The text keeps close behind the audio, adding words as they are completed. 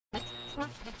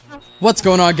What's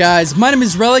going on, guys? My name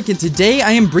is Relic, and today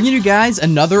I am bringing you guys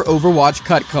another Overwatch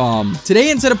Cutcom.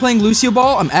 Today, instead of playing Lucio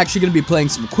Ball, I'm actually going to be playing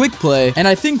some quick play, and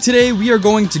I think today we are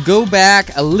going to go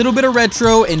back a little bit of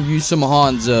retro and use some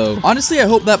Hanzo. Honestly, I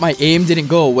hope that my aim didn't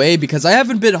go away because I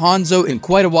haven't been Hanzo in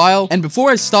quite a while, and before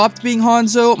I stopped being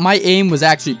Hanzo, my aim was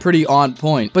actually pretty on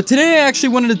point. But today, I actually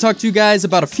wanted to talk to you guys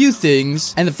about a few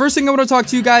things, and the first thing I want to talk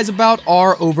to you guys about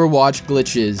are Overwatch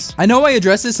glitches. I know I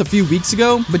addressed this a few weeks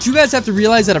ago, but you guys have to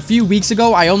realize that a few weeks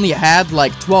ago, I only had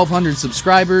like 1,200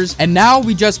 subscribers, and now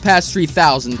we just passed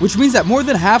 3,000, which means that more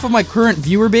than half of my current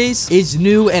viewer base is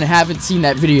new and haven't seen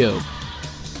that video.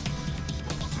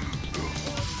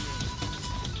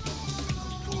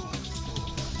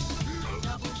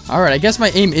 Alright, I guess my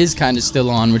aim is kind of still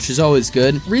on, which is always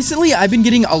good. Recently, I've been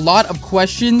getting a lot of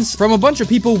questions from a bunch of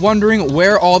people wondering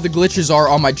where all the glitches are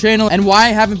on my channel and why I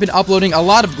haven't been uploading a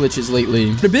lot of glitches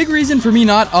lately. The big reason for me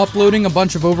not uploading a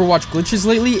bunch of Overwatch glitches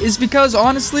lately is because,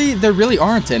 honestly, there really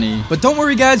aren't any. But don't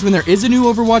worry, guys, when there is a new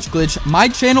Overwatch glitch, my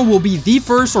channel will be the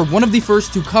first or one of the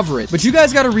first to cover it. But you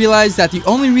guys gotta realize that the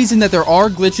only reason that there are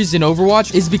glitches in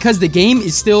Overwatch is because the game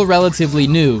is still relatively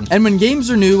new. And when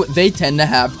games are new, they tend to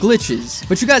have glitches.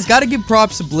 But you guys gotta give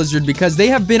props to Blizzard because they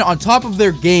have been on top of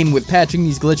their game with patching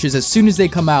these glitches as soon as they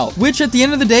come out, which at the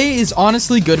end of the day is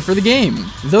honestly good for the game.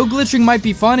 Though glitching might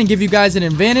be fun and give you guys an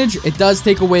advantage, it does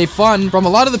take away fun from a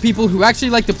lot of the people who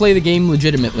actually like to play the game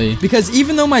legitimately. Because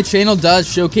even though my channel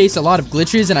does showcase a lot of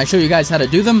glitches and I show you guys how to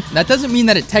do them, that doesn't mean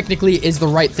that it technically is the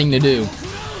right thing to do.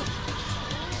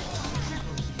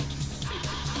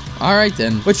 Alright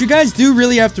then. But you guys do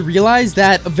really have to realize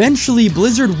that eventually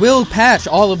Blizzard will patch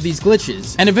all of these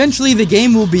glitches, and eventually the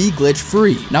game will be glitch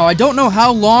free. Now, I don't know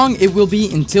how long it will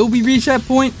be until we reach that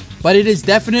point, but it is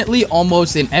definitely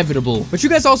almost inevitable. But you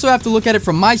guys also have to look at it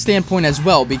from my standpoint as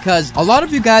well, because a lot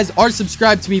of you guys are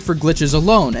subscribed to me for glitches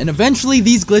alone, and eventually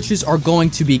these glitches are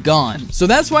going to be gone. So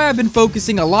that's why I've been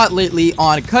focusing a lot lately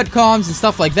on cutcoms and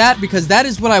stuff like that, because that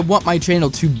is what I want my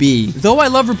channel to be. Though I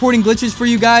love reporting glitches for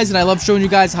you guys, and I love showing you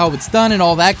guys how it's done and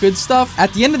all that good stuff,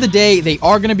 at the end of the day, they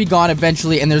are going to be gone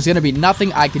eventually, and there's going to be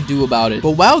nothing I can do about it.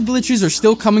 But while glitches are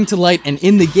still coming to light and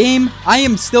in the game, I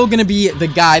am still going to be the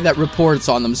guy that reports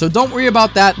on them. So don't worry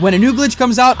about that. When a new glitch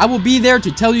comes out, I will be there to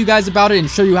tell you guys about it and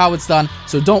show you how it's done,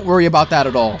 so don't worry about that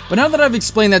at all. But now that I've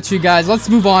explained that to you guys, let's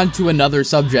move on to another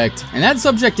subject. And that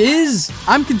subject is,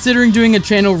 I'm considering doing a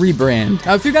channel rebrand.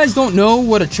 Now, if you guys don't know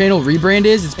what a channel rebrand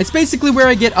is, it's basically where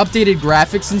I get updated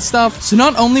graphics and stuff. So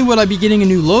not only will I be getting a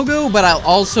new logo, but I'll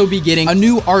also be getting a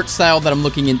new art style that I'm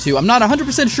looking into. I'm not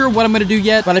 100% sure what I'm going to do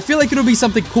yet, but I feel like it'll be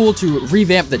something cool to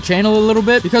revamp the channel a little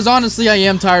bit, because honestly, I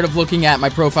am tired of looking at my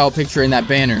profile picture in that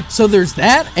banner. So there's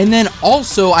that, and then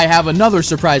also I have another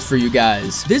surprise for you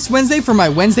guys. This Wednesday, for my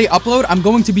Wednesday upload, I'm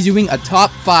going to be doing a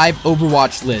top 5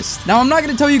 Overwatch list. Now, I'm not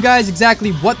going to tell you guys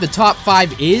exactly what the top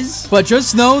 5 is, but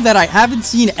just know that I haven't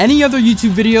seen any other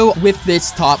YouTube video with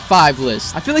this top 5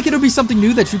 list. I feel like it'll be something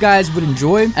new that you guys would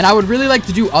enjoy, and I would really like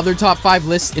to do other top 5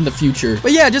 lists in the future.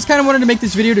 But yeah, just kind of wanted to make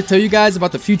this video to tell you guys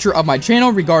about the future of my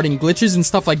channel regarding glitches and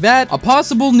stuff like that, a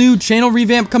possible new channel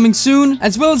revamp coming soon,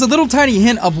 as well as a little tiny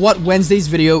hint of what Wednesday's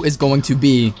video is going to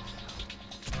be.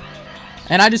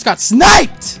 And I just got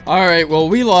sniped! Alright, well,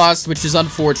 we lost, which is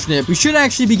unfortunate. We should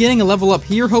actually be getting a level up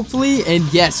here, hopefully. And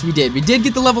yes, we did. We did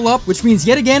get the level up, which means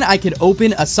yet again, I can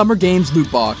open a Summer Games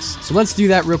loot box. So let's do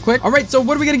that real quick. Alright, so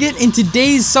what are we gonna get in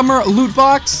today's summer loot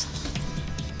box?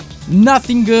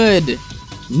 Nothing good.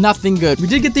 Nothing good. We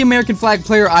did get the American flag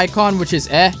player icon, which is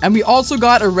and we also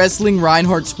got a wrestling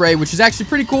Reinhardt spray, which is actually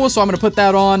pretty cool, so I'm gonna put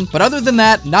that on. But other than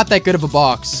that, not that good of a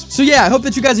box. So yeah, I hope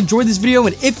that you guys enjoyed this video,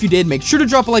 and if you did, make sure to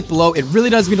drop a like below. It really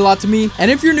does mean a lot to me. And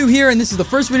if you're new here and this is the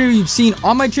first video you've seen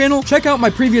on my channel, check out my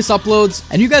previous uploads,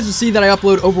 and you guys will see that I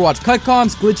upload Overwatch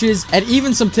cutcoms, glitches, and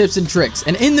even some tips and tricks.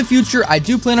 And in the future, I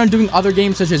do plan on doing other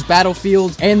games such as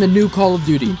Battlefield and the new Call of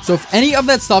Duty. So if any of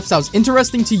that stuff sounds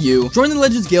interesting to you, join the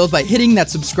Legends Guild by hitting that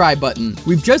subscribe button.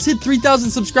 We've just hit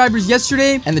 3,000 subscribers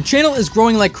yesterday, and the channel is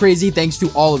growing like crazy thanks to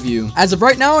all of you. As of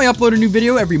right now, I upload a new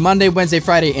video every Monday, Wednesday,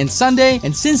 Friday, and Sunday,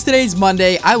 and since today's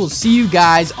Monday, I will see you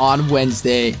guys on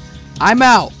Wednesday. I'm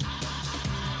out.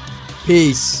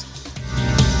 Peace.